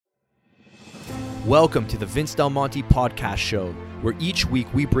Welcome to the Vince Del Monte podcast show, where each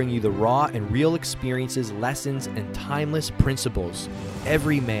week we bring you the raw and real experiences, lessons, and timeless principles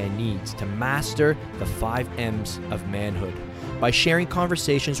every man needs to master the 5 M's of manhood. By sharing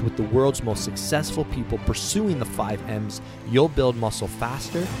conversations with the world's most successful people pursuing the 5 M's, you'll build muscle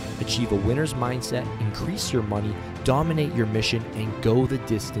faster, achieve a winner's mindset, increase your money, dominate your mission, and go the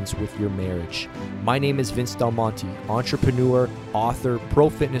distance with your marriage. My name is Vince Del Monte, entrepreneur, author,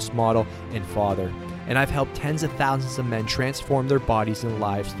 pro fitness model, and father. And I've helped tens of thousands of men transform their bodies and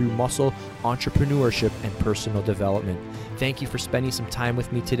lives through muscle, entrepreneurship, and personal development. Thank you for spending some time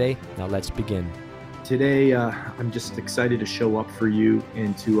with me today. Now let's begin. Today, I'm just excited to show up for you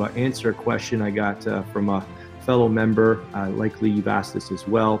and to answer a question I got from a fellow member. Likely you've asked this as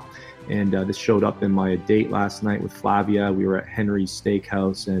well. And this showed up in my date last night with Flavia. We were at Henry's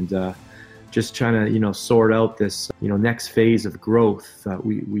Steakhouse and just trying to, sort out this, next phase of growth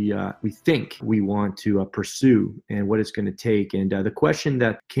we think we want to pursue and what it's going to take. And the question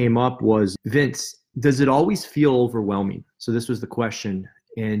that came up was, Vince, does it always feel overwhelming? So this was the question.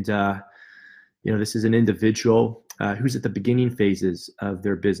 And this is an individual who's at the beginning phases of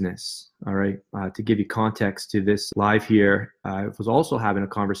their business. All right. To give you context to this live here, I was also having a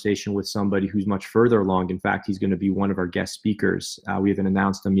conversation with somebody who's much further along. In fact, he's going to be one of our guest speakers. We haven't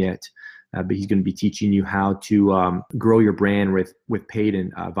announced him yet, but he's going to be teaching you how to grow your brand with paid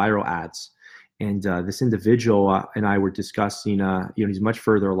and viral ads. And this individual and I were discussing, he's much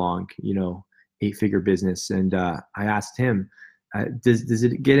further along, 8-figure business. And I asked him, does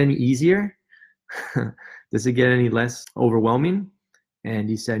it get any easier? Does it get any less overwhelming? And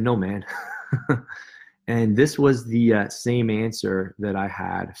he said, no, man. And this was the same answer that I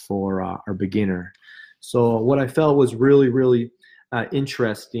had for our beginner. So what I felt was really, really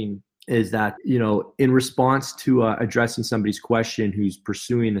interesting is that, in response to addressing somebody's question who's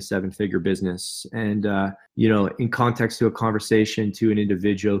pursuing a 7-figure business and, in context to a conversation to an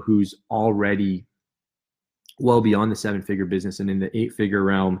individual who's already well beyond the 7-figure business and in the 8-figure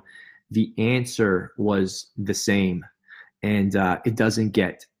realm, the answer was the same, and it doesn't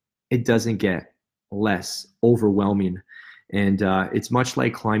get less overwhelming, and it's much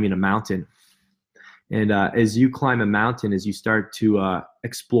like climbing a mountain. And as you climb a mountain, as you start to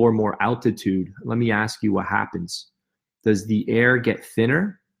explore more altitude, let me ask you what happens. Does the air get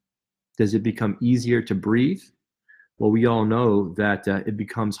thinner? Does it become easier to breathe? Well, we all know that it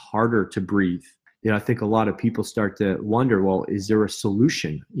becomes harder to breathe. I think a lot of people start to wonder, well, is there a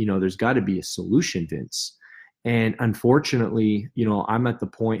solution? There's got to be a solution, Vince. And unfortunately, I'm at the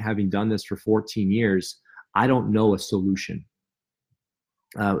point, having done this for 14 years, I don't know a solution.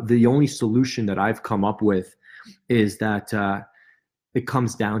 The only solution that I've come up with is that it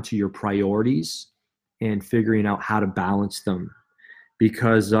comes down to your priorities and figuring out how to balance them.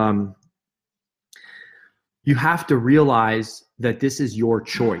 Because you have to realize that this is your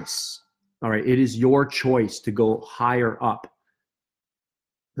choice. All right, it is your choice to go higher up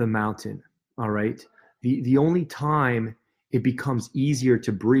the mountain. All right, the only time it becomes easier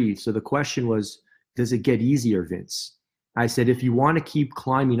to breathe. So the question was, does it get easier, Vince? I said, if you want to keep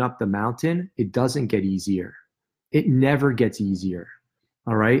climbing up the mountain, it doesn't get easier. It never gets easier.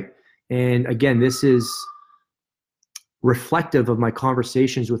 All right, and again, this is reflective of my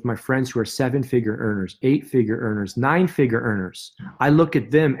conversations with my friends who are 7-figure earners, 8-figure earners, 9-figure earners. I look at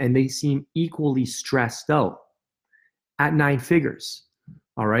them and they seem equally stressed out at 9 figures.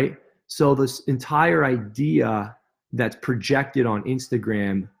 All right. So this entire idea that's projected on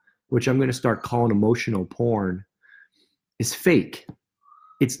Instagram, which I'm going to start calling emotional porn, is fake.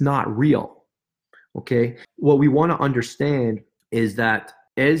 It's not real. Okay. What we want to understand is that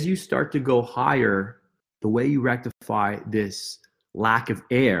as you start to go higher, the way you rectify this lack of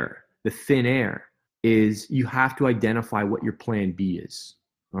air, the thin air, is you have to identify what your plan B is.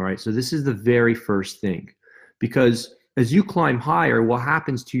 All right. So this is the very first thing, because as you climb higher, what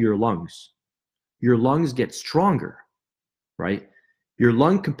happens to your lungs? Your lungs get stronger, right? Your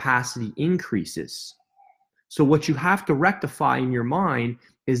lung capacity increases. So what you have to rectify in your mind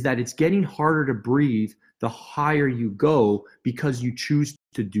is that it's getting harder to breathe the higher you go because you choose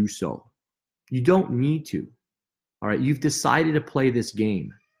to do so. You don't need to. All right. You've decided to play this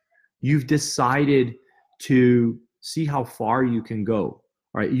game. You've decided to see how far you can go.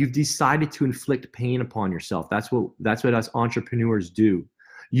 All right. You've decided to inflict pain upon yourself. That's what us entrepreneurs do.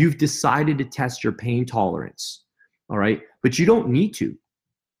 You've decided to test your pain tolerance. All right. But you don't need to.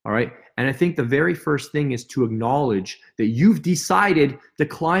 All right. And I think the very first thing is to acknowledge that you've decided to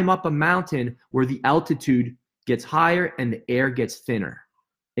climb up a mountain where the altitude gets higher and the air gets thinner.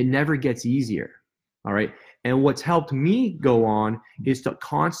 It never gets easier. All right. And what's helped me go on is to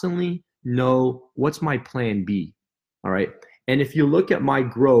constantly know what's my plan B. All right. And if you look at my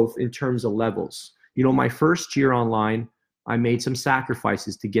growth in terms of levels, my first year online, I made some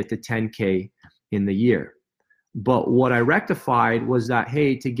sacrifices to get to 10K in the year. But what I rectified was that,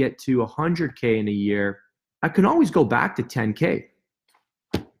 hey, to get to 100K in a year, I can always go back to 10K.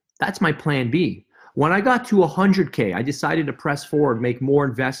 That's my plan B. When I got to 100K, I decided to press forward, make more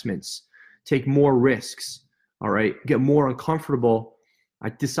investments, take more risks, all right, get more uncomfortable. I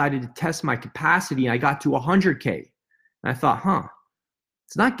decided to test my capacity. I got to 100K. And I thought,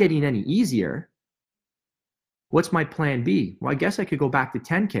 it's not getting any easier. What's my plan B? Well, I guess I could go back to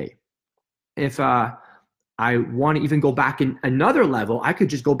 10K. If I want to even go back in another level, I could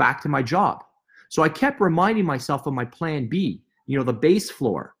just go back to my job. So I kept reminding myself of my plan B, the base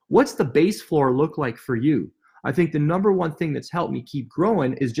floor. What's the base floor look like for you? I think the number one thing that's helped me keep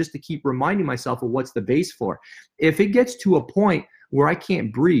growing is just to keep reminding myself of what's the base floor. If it gets to a point where I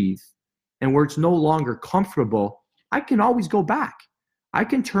can't breathe and where it's no longer comfortable, I can always go back. I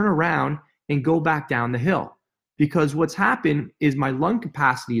can turn around and go back down the hill, because what's happened is my lung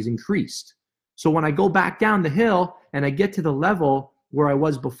capacity is increased. So when I go back down the hill and I get to the level where I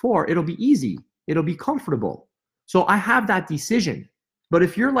was before, it'll be easy. It'll be comfortable. So I have that decision. But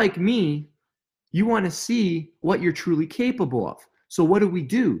if you're like me, you want to see what you're truly capable of. So what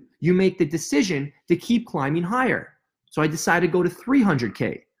do? You make the decision to keep climbing higher. So I decided to go to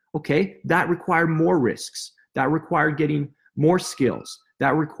 300K. Okay, that required more risks. That required getting more skills.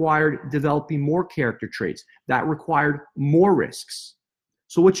 That required developing more character traits. That required more risks.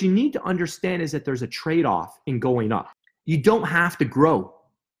 So what you need to understand is that there's a trade-off in going up. You don't have to grow.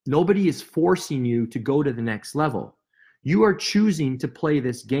 Nobody is forcing you to go to the next level. You are choosing to play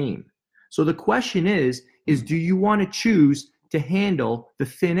this game. So the question is do you want to choose to handle the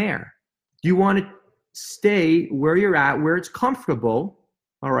thin air? Do you want to stay where you're at, where it's comfortable,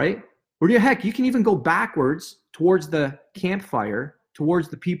 all right? Or heck, you can even go backwards towards the campfire, towards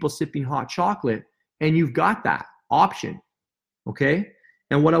the people sipping hot chocolate, and you've got that option, okay?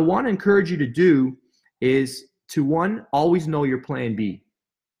 And what I want to encourage you to do is to, one, always know your plan B.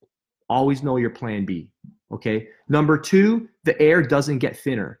 Always know your plan B, okay? Number two, the air doesn't get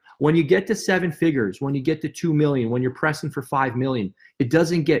thinner. When you get to 7 figures, when you get to 2 million, when you're pressing for 5 million, it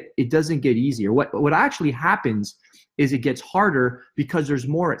doesn't get easier. What actually happens is it gets harder because there's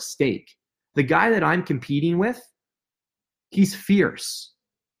more at stake. The guy that I'm competing with, he's fierce.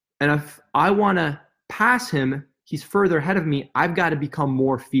 And if I want to pass him, he's further ahead of me, I've got to become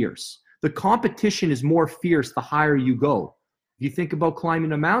more fierce. The competition is more fierce the higher you go. If you think about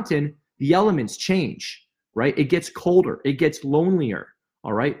climbing a mountain, the elements change, right? It gets colder, it gets lonelier,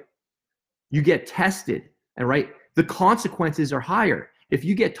 all right? You get tested, and right? The consequences are higher. If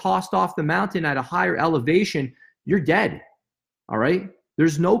you get tossed off the mountain at a higher elevation, you're dead, all right?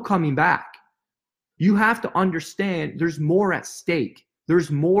 There's no coming back. You have to understand there's more at stake. There's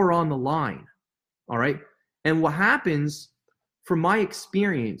more on the line, all right? And what happens, from my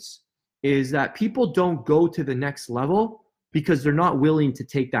experience, is that people don't go to the next level because they're not willing to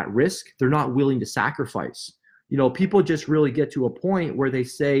take that risk. They're not willing to sacrifice. People just really get to a point where they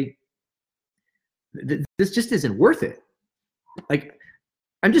say, this just isn't worth it. Like,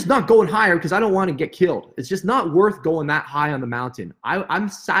 I'm just not going higher because I don't want to get killed. It's just not worth going that high on the mountain. I'm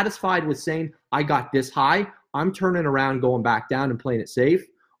satisfied with saying I got this high. I'm turning around, going back down and playing it safe,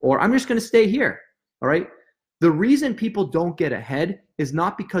 or I'm just going to stay here, all right? The reason people don't get ahead is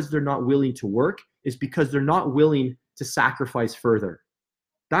not because they're not willing to work, it's because they're not willing to sacrifice further.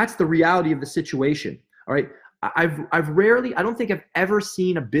 That's the reality of the situation, all right? I don't think I've ever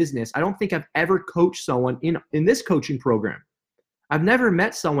seen a business. I don't think I've ever coached someone in this coaching program. I've never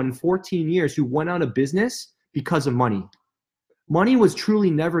met someone in 14 years who went out of business because of money. Money was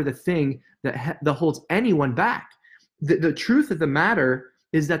truly never the thing that holds anyone back. The truth of the matter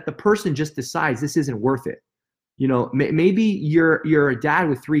is that the person just decides this isn't worth it. Maybe you're a dad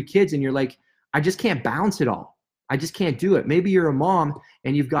with 3 kids and you're like, I just can't balance it all. I just can't do it. Maybe you're a mom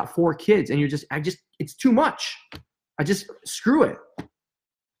and you've got 4 kids and it's too much. Screw it.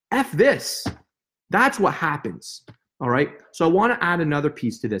 F this. That's what happens. All right. So I want to add another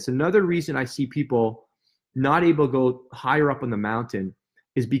piece to this. Another reason I see people not able to go higher up on the mountain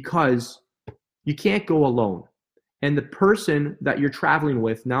is because you can't go alone. And the person that you're traveling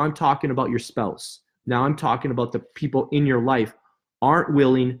with, now I'm talking about your spouse, now I'm talking about the people in your life, aren't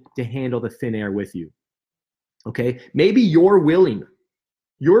willing to handle the thin air with you. Okay. Maybe you're willing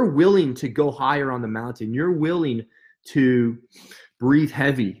to go higher on the mountain. You're willing to breathe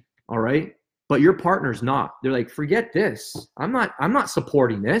heavy. All right. But your partner's not. They're like, forget this. I'm not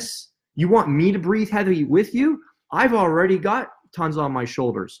supporting this. You want me to breathe heavy with you? I've already got tons on my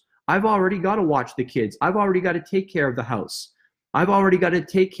shoulders. I've already got to watch the kids. I've already got to take care of the house. I've already got to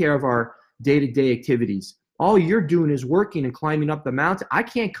take care of our day-to-day activities. All you're doing is working and climbing up the mountain. I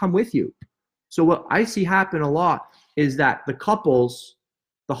can't come with you. So what I see happen a lot is that the couples,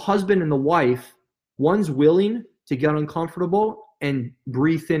 the husband and the wife, one's willing to get uncomfortable and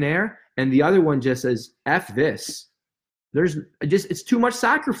breathe thin air, and the other one just says, F this. It's too much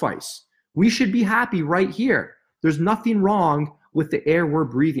sacrifice. We should be happy right here. There's nothing wrong with the air we're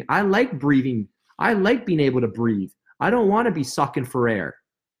breathing. I like breathing. I like being able to breathe. I don't want to be sucking for air.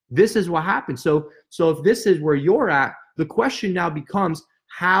 This is what happens. So if this is where you're at, the question now becomes,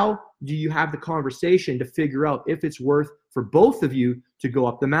 how do you have the conversation to figure out if it's worth for both of you to go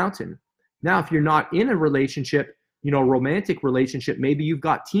up the mountain? Now, if you're not in a relationship, romantic relationship, maybe you've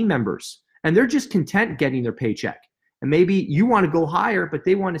got team members and they're just content getting their paycheck. And maybe you want to go higher, but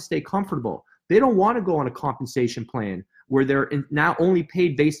they want to stay comfortable. They don't want to go on a compensation plan where they're now only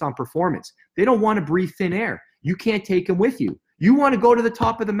paid based on performance. They don't want to breathe thin air. You can't take them with you. You want to go to the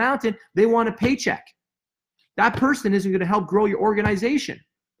top of the mountain. They want a paycheck. That person isn't going to help grow your organization.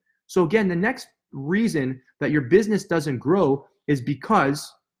 So again, the next reason that your business doesn't grow is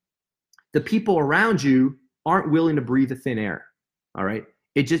because the people around you aren't willing to breathe the thin air. All right.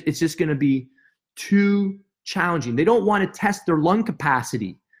 It's just going to be too challenging. They don't want to test their lung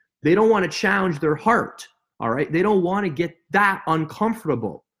capacity. They don't want to challenge their heart. All right. They don't want to get that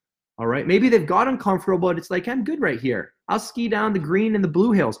uncomfortable. All right. Maybe they've got uncomfortable, but it's like, I'm good right here. I'll ski down the green and the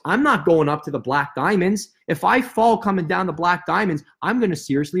blue hills. I'm not going up to the black diamonds. If I fall coming down the black diamonds, I'm going to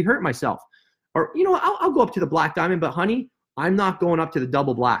seriously hurt myself. Or, I'll go up to the black diamond, but honey, I'm not going up to the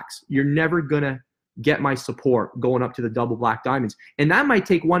double blacks. You're never going to get my support going up to the double black diamonds. And that might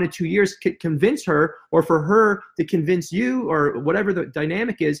take 1 to 2 years to convince her, or for her to convince you, or whatever the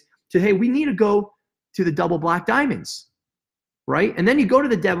dynamic is, to, hey, we need to go to the double black diamonds, right? And then you go to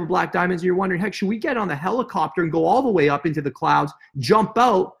the double black diamonds and you're wondering, heck, should we get on the helicopter and go all the way up into the clouds, jump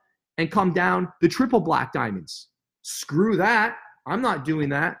out and come down the triple black diamonds? Screw that. I'm not doing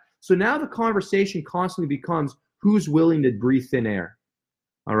that. So now the conversation constantly becomes, who's willing to breathe thin air?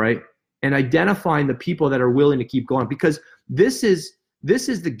 All right. And identifying the people that are willing to keep going, because this is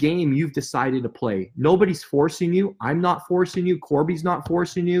the game you've decided to play. Nobody's forcing you. I'm not forcing you. Corby's not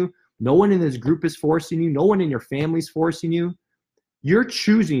forcing you. No one in this group is forcing you. No one in your family's forcing you. You're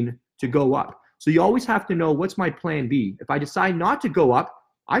choosing to go up. So you always have to know, what's my plan B? If I decide not to go up,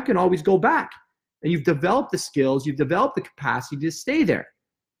 I can always go back. And you've developed the skills, you've developed the capacity to stay there,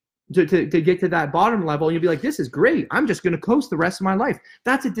 to get to that bottom level. And you'll be like, this is great. I'm just going to coast the rest of my life.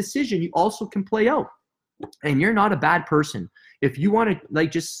 That's a decision you also can play out. And you're not a bad person. If you want to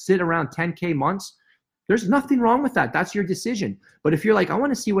just sit around 10K months, there's nothing wrong with that. That's your decision. But if you're like, I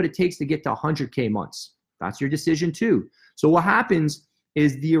want to see what it takes to get to 100K months, that's your decision too. So what happens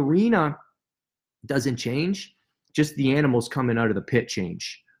is the arena doesn't change, just the animals coming out of the pit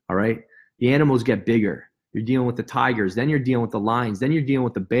change. All right. The animals get bigger. You're dealing with the tigers, then you're dealing with the lions, then you're dealing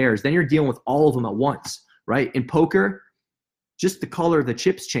with the bears, then you're dealing with all of them at once, right? In poker, just the color of the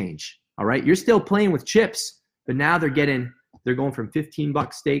chips change, all right? You're still playing with chips, but now they're going from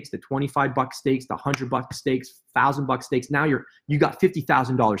 $15 stakes to $25 stakes to $100 stakes, $1,000 stakes. Now you got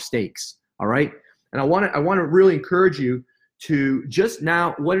 $50,000 stakes, all right? And I want to really encourage you to just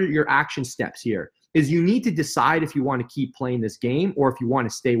now, what are your action steps here? Is you need to decide if you want to keep playing this game or if you want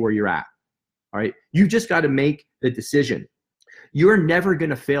to stay where you're at. All right. You've just got to make the decision. You're never going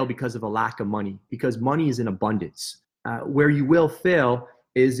to fail because of a lack of money, because money is in abundance. Where you will fail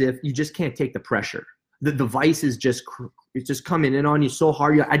is if you just can't take the pressure. The vice is it's just coming in on you so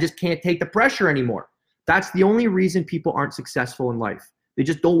hard. I just can't take the pressure anymore. That's the only reason people aren't successful in life. They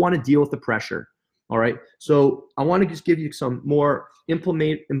just don't want to deal with the pressure. All right. So I want to just give you some more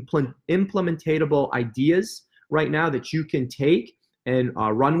implementatable ideas right now that you can take and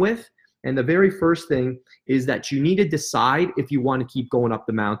run with. And the very first thing is that you need to decide if you want to keep going up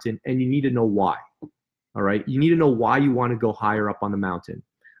the mountain, and you need to know why. All right. You need to know why you want to go higher up on the mountain.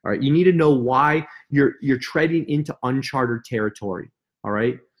 All right. You need to know why you're treading into uncharted territory. All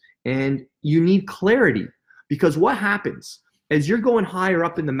right. And you need clarity, because what happens as you're going higher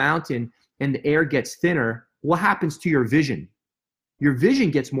up in the mountain and the air gets thinner, what happens to your vision? Your vision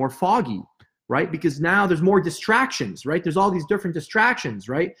gets more foggy. Right? Because now there's more distractions, right? There's all these different distractions,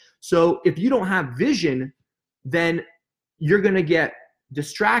 right? So if you don't have vision, then you're going to get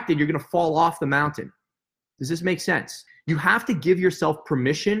distracted. You're going to fall off the mountain. Does this make sense? You have to give yourself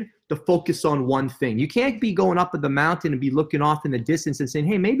permission to focus on one thing. You can't be going up at the mountain and be looking off in the distance and saying,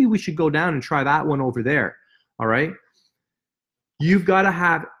 hey, maybe we should go down and try that one over there. All right? You've got to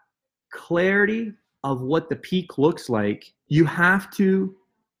have clarity of what the peak looks like. You have to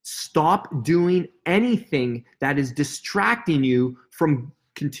Stop doing anything that is distracting you from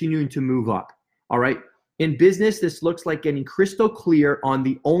continuing to move up. All right. In business, this looks like getting crystal clear on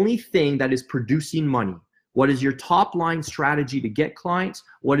the only thing that is producing money. What is your top line strategy to get clients?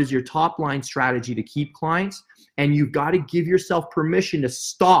 What is your top line strategy to keep clients? And you've got to give yourself permission to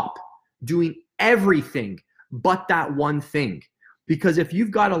stop doing everything but that one thing. Because if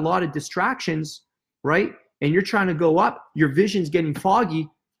you've got a lot of distractions, right, and you're trying to go up, your vision's getting foggy,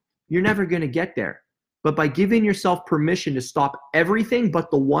 you're never going to get there. But by giving yourself permission to stop everything but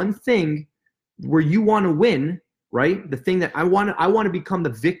the one thing where you want to win, right? The thing that I want to become the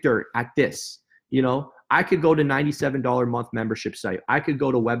victor at this. You know, I could go to $97 a month membership site. I could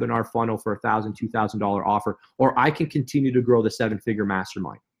go to webinar funnel for $1,000, $2,000 offer, or I can continue to grow the 7-figure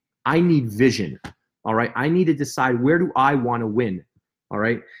mastermind. I need vision. All right. I need to decide, where do I want to win? All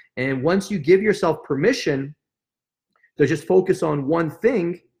right. And once you give yourself permission to just focus on one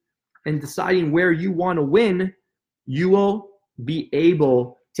thing and deciding where you want to win, you will be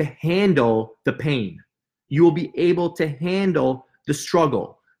able to handle the pain. You will be able to handle the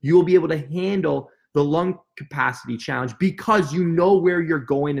struggle. You will be able to handle the lung capacity challenge because you know where you're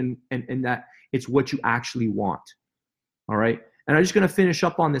going and that it's what you actually want. All right. And I'm just going to finish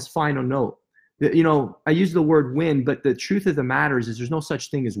up on this final note. You know, I use the word win, but the truth of the matter is there's no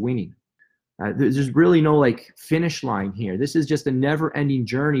such thing as winning. There's really no like finish line here. This is just a never ending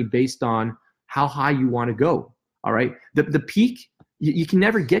journey based on how high you want to go. All right. The peak, you can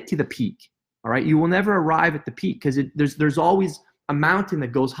never get to the peak. All right. You will never arrive at the peak because there's always a mountain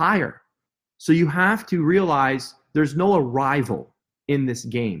that goes higher. So you have to realize there's no arrival in this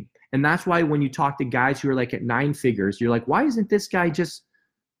game. And that's why when you talk to guys who are like at 9 figures, you're like, why isn't this guy just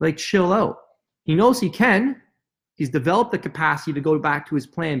like chill out? He knows he can. He's developed the capacity to go back to his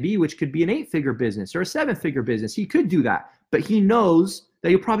plan B, which could be an 8-figure business or a 7-figure business. He could do that, but he knows that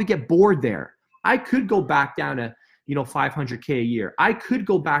you'll probably get bored there. I could go back down to, $500K a year. I could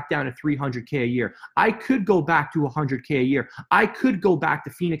go back down to $300K a year. I could go back to $100K a year. I could go back to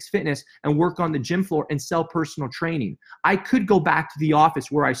Phoenix Fitness and work on the gym floor and sell personal training. I could go back to the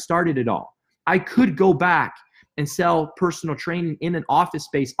office where I started it all. I could go back and sell personal training in an office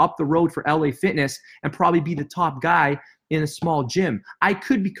space up the road for LA Fitness and probably be the top guy in a small gym. I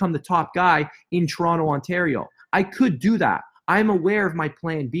could become the top guy in Toronto, Ontario. I could do that. I'm aware of my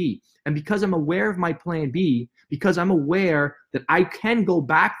plan B. And because I'm aware of my plan B, because I'm aware that I can go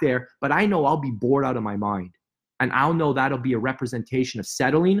back there, but I know I'll be bored out of my mind. And I'll know that'll be a representation of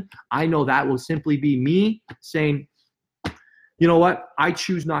settling. I know that will simply be me saying, you know what? I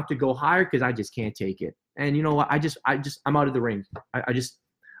choose not to go higher because I just can't take it. And you know what? I'm out of the ring.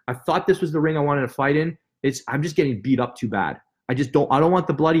 I thought this was the ring I wanted to fight in. I'm just getting beat up too bad. I don't want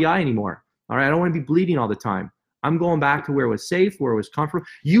the bloody eye anymore. All right. I don't want to be bleeding all the time. I'm going back to where it was safe, where it was comfortable.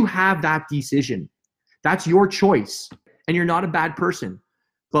 You have that decision. That's your choice. And you're not a bad person.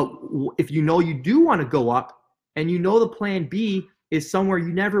 But if you know you do want to go up and you know the plan B is somewhere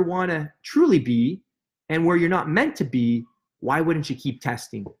you never want to truly be and where you're not meant to be, why wouldn't you keep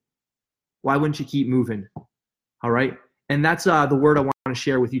testing? Why wouldn't you keep moving? All right. And that's the word I want to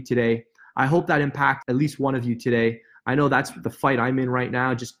share with you today. I hope that impacts at least one of you today. I know that's the fight I'm in right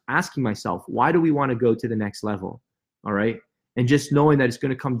now, just asking myself, why do we want to go to the next level? All right. And just knowing that it's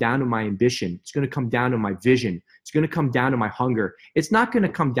going to come down to my ambition. It's going to come down to my vision. It's going to come down to my hunger. It's not going to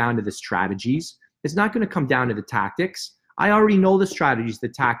come down to the strategies. It's not going to come down to the tactics. I already know the strategies, the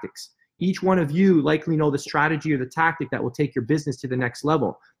tactics. Each one of you likely know the strategy or the tactic that will take your business to the next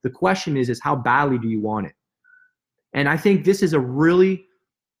level. The question is how badly do you want it? And I think this is a really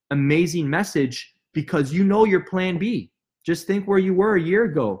amazing message because you know your plan B. Just think where you were a year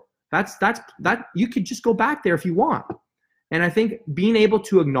ago. That you could just go back there if you want. And I think being able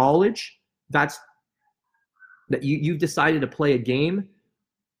to acknowledge that you've decided to play a game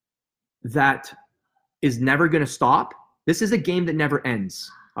that is never going to stop. This is a game that never ends.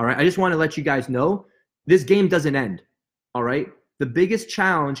 All right. I just want to let you guys know this game doesn't end. All right. The biggest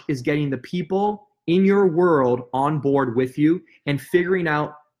challenge is getting the people in your world on board with you and figuring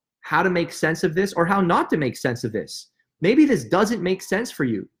out how to make sense of this or how not to make sense of this. Maybe this doesn't make sense for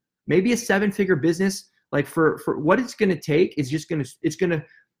you. Maybe a 7-figure business, like for what it's going to take is just it's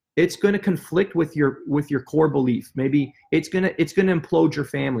going to conflict with your core belief. Maybe it's going to implode your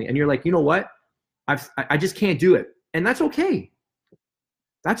family. And you're like, you know what? I just can't do it. And that's okay.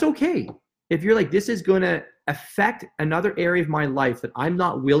 That's okay. If you're like, this is going to affect another area of my life that I'm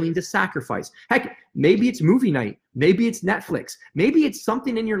not willing to sacrifice. Heck, maybe it's movie night. Maybe it's Netflix. Maybe it's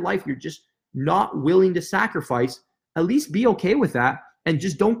something in your life you're just not willing to sacrifice. At least be okay with that. And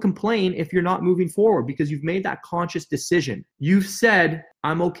just don't complain if you're not moving forward because you've made that conscious decision. You've said,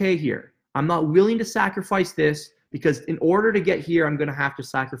 I'm okay here. I'm not willing to sacrifice this because in order to get here, I'm going to have to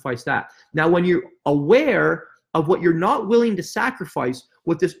sacrifice that. Now, when you're aware of what you're not willing to sacrifice,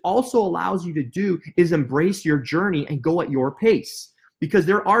 what this also allows you to do is embrace your journey and go at your pace. Because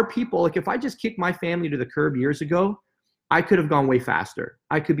there are people, like if I just kicked my family to the curb years ago, I could have gone way faster.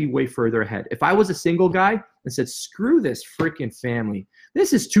 I could be way further ahead. If I was a single guy and said, screw this freaking family,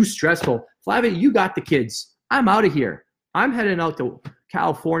 this is too stressful. Flavia, you got the kids. I'm out of here. I'm heading out to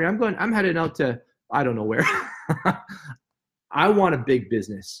California. I'm heading out to, I don't know where. I want a big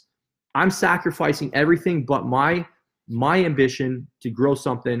business. I'm sacrificing everything but my ambition to grow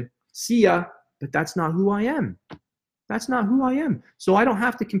something. See ya, but that's not who I am. That's not who I am. So I don't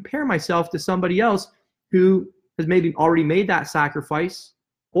have to compare myself to somebody else who has maybe already made that sacrifice,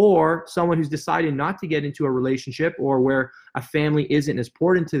 or someone who's decided not to get into a relationship, or where a family isn't as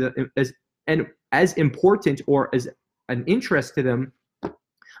important to them as important or as an interest to them.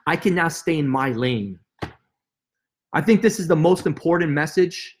 I can now stay in my lane. I think this is the most important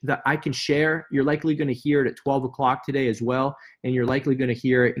message that I can share. You're likely going to hear it at 12 o'clock today as well, and you're likely going to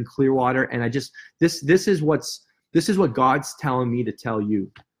hear it in Clearwater. And this is what God's telling me to tell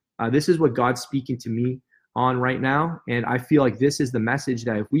you. This is what God's speaking to me on right now, and I feel like this is the message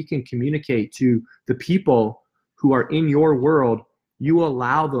that if we can communicate to the people who are in your world, you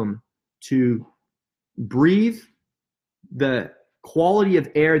allow them to breathe the quality of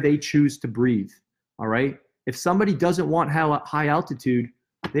air they choose to breathe. All right. If somebody doesn't want high altitude,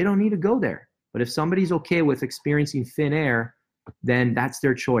 they don't need to go there. But if somebody's okay with experiencing thin air, then that's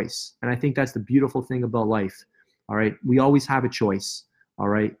their choice. And I think that's the beautiful thing about life. All right. We always have a choice. All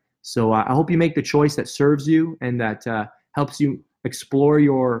right. So I hope you make the choice that serves you and that helps you explore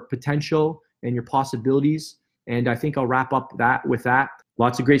your potential and your possibilities. And I think I'll wrap up with that.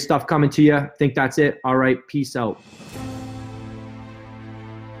 Lots of great stuff coming to you. I think that's it. All right. Peace out.